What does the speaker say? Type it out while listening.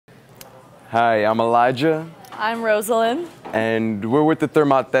Hi, I'm Elijah. I'm Rosalind. And we're with the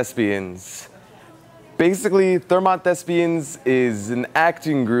Thurmont Thespians. Basically, Thurmont Thespians is an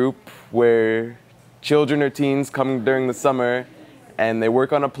acting group where children or teens come during the summer and they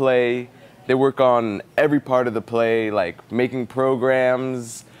work on a play. They work on every part of the play, like making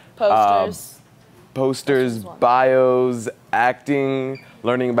programs, posters, bios, acting,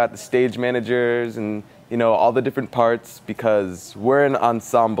 learning about the stage managers, and all the different parts, because we're an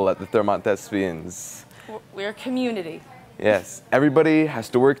ensemble at the Thurmont Thespians. We're a community. Yes, everybody has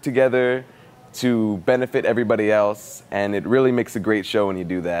to work together to benefit everybody else, and it really makes a great show when you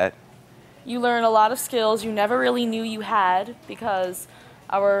do that. You learn a lot of skills you never really knew you had, because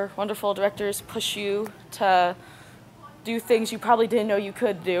our wonderful directors push you to do things you probably didn't know you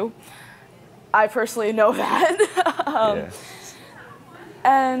could do. I personally know that. Yes.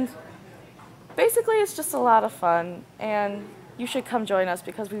 And basically it's just a lot of fun, and you should come join us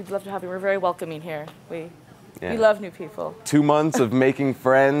because we'd love to have you. We're very welcoming here. We love new people. 2 months of making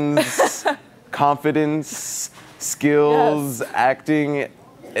friends, confidence, skills, acting.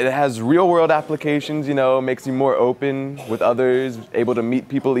 It has real world applications, makes you more open with others, able to meet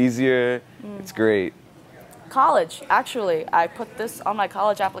people easier. It's great. College, actually, I put this on my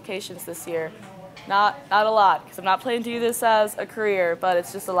college applications this year. Not a lot, because I'm not planning to do this as a career, but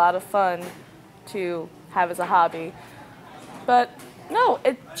it's just a lot of fun to have as a hobby. But no,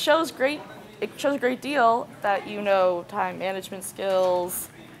 it shows a great deal that you know time management skills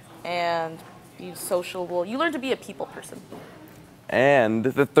and be sociable. You learn to be a people person. And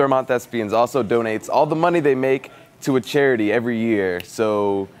the Thurmont Thespians also donates all the money they make to a charity every year.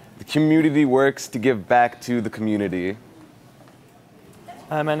 So the community works to give back to the community.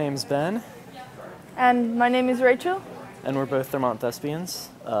 Hi, my name's Ben. And my name is Rachel. And we're both Thurmont Thespians.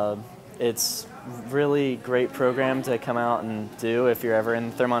 It's really great program to come out and do if you're ever in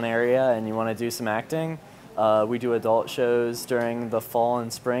the Thurmont area and you want to do some acting. We do adult shows during the fall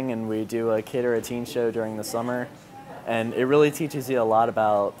and spring, and we do a kid or a teen show during the summer. And it really teaches you a lot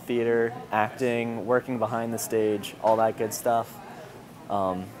about theater, acting, working behind the stage, all that good stuff.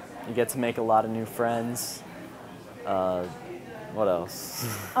 You get to make a lot of new friends. What else?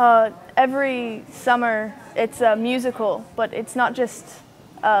 Every summer it's a musical, but it's not just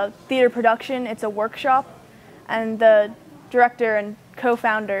a theater production, it's a workshop. And the director and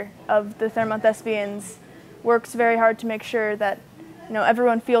co-founder of the Thurmont Thespians works very hard to make sure that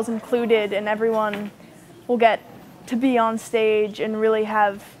everyone feels included and everyone will get to be on stage and really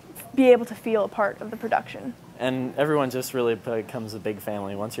be able to feel a part of the production. And everyone just really becomes a big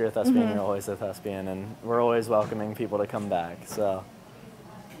family. Once you're a thespian, you're always a thespian, and we're always welcoming people to come back. So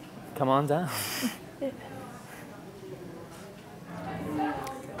come on down.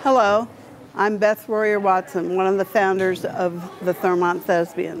 Hello, I'm Beth Royer Watson, one of the founders of the Thurmont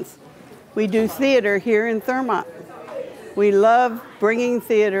Thespians. We do theater here in Thurmont. We love bringing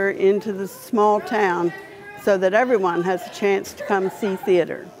theater into the small town so that everyone has a chance to come see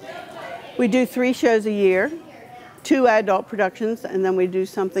theater. We do 3 shows a year, 2 adult productions, and then we do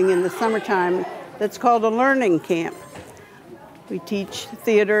something in the summertime that's called a learning camp. We teach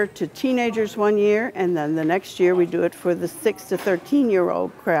theater to teenagers 1 year, and then the next year we do it for the 6 to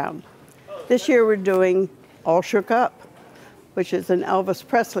 13-year-old crowd. This year we're doing All Shook Up, which is an Elvis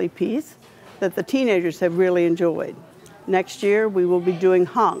Presley piece that the teenagers have really enjoyed. Next year we will be doing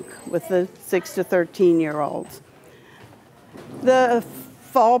Honk with the 6 to 13-year-olds. The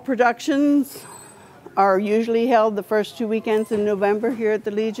fall productions are usually held the first 2 weekends in November here at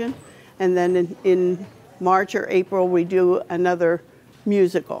the Legion, and then in March or April we do another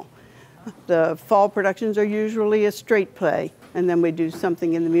musical. The fall productions are usually a straight play, and then we do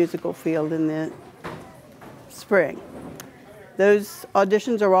something in the musical field in the spring. Those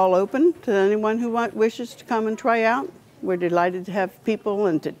auditions are all open to anyone who wishes to come and try out. We're delighted to have people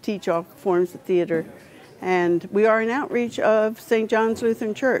and to teach all forms of theater. And we are an outreach of St. John's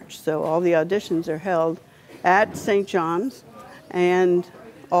Lutheran Church, so all the auditions are held at St. John's, and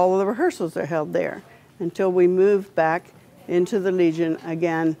all of the rehearsals are held there until we move back into the Legion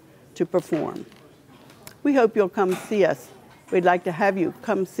again to perform. We hope you'll come see us. We'd like to have you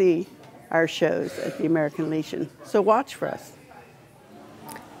come see our shows at the American Legion, so watch for us.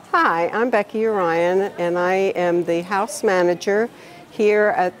 Hi, I'm Becky Orion, and I am the house manager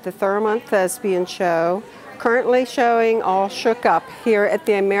here at the Thurmont Thespian Show, currently showing All Shook Up here at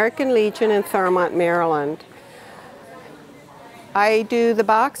the American Legion in Thurmont, Maryland. I do the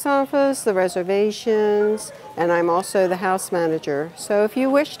box office, the reservations, and I'm also the house manager. So if you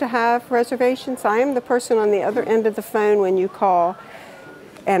wish to have reservations, I am the person on the other end of the phone when you call,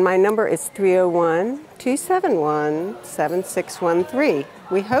 and my number is 301-271-7613.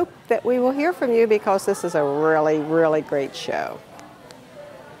 we hope that we will hear from you because this is a really, really great show.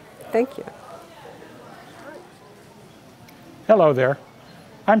 Thank you. Hello there.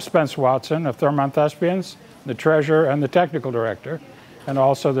 I'm Spence Watson of Thurmont Thespians, the treasurer and the technical director, and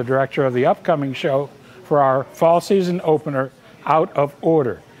also the director of the upcoming show for our fall season opener, Out of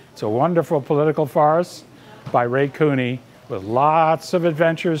Order. It's a wonderful political farce by Ray Cooney with lots of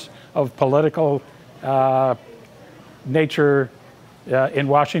adventures of political nature in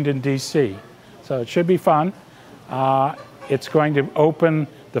Washington, D.C. So it should be fun. It's going to open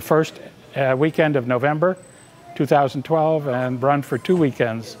the first weekend of November 2012 and run for 2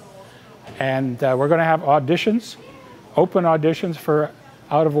 weekends. And we're going to have auditions, open auditions for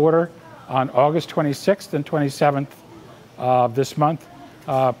Out of Order on August 26th and 27th of this month.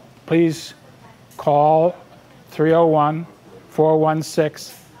 Please call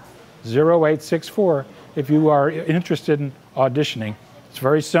 301-416-0864 if you are interested in auditioning. It's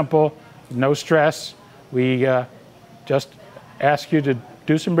very simple, no stress. We just ask you to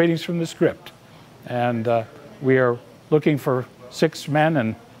do some readings from the script. And we are looking for 6 men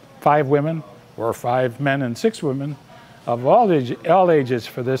and 5 women, or 5 men and 6 women of all ages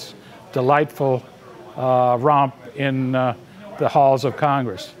for this delightful romp in the halls of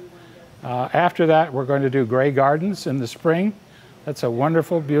Congress. After that, we're going to do Grey Gardens in the spring. That's a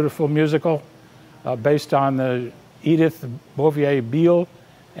wonderful, beautiful musical based on the Edith Bouvier Beale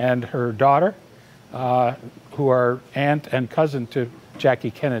and her daughter, who are aunt and cousin to Jackie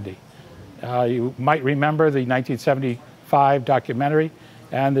Kennedy. You might remember the 1975 documentary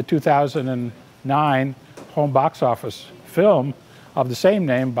and the 2009 home box office film of the same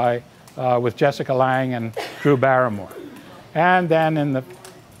name with Jessica Lange and Drew Barrymore. And then in the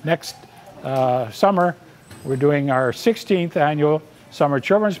next summer, we're doing our 16th annual summer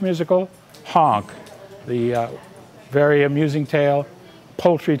children's musical, Honk, the very amusing tale,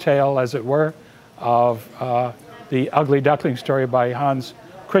 poultry tale as it were, of the Ugly Duckling story by Hans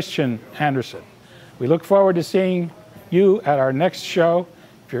Christian Andersen. We look forward to seeing you at our next show.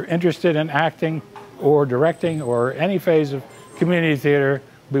 If you're interested in acting or directing or any phase of community theater,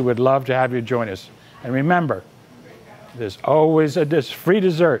 we would love to have you join us. And remember, there's always a free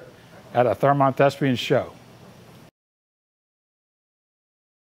dessert at a Thurmont Thespians show.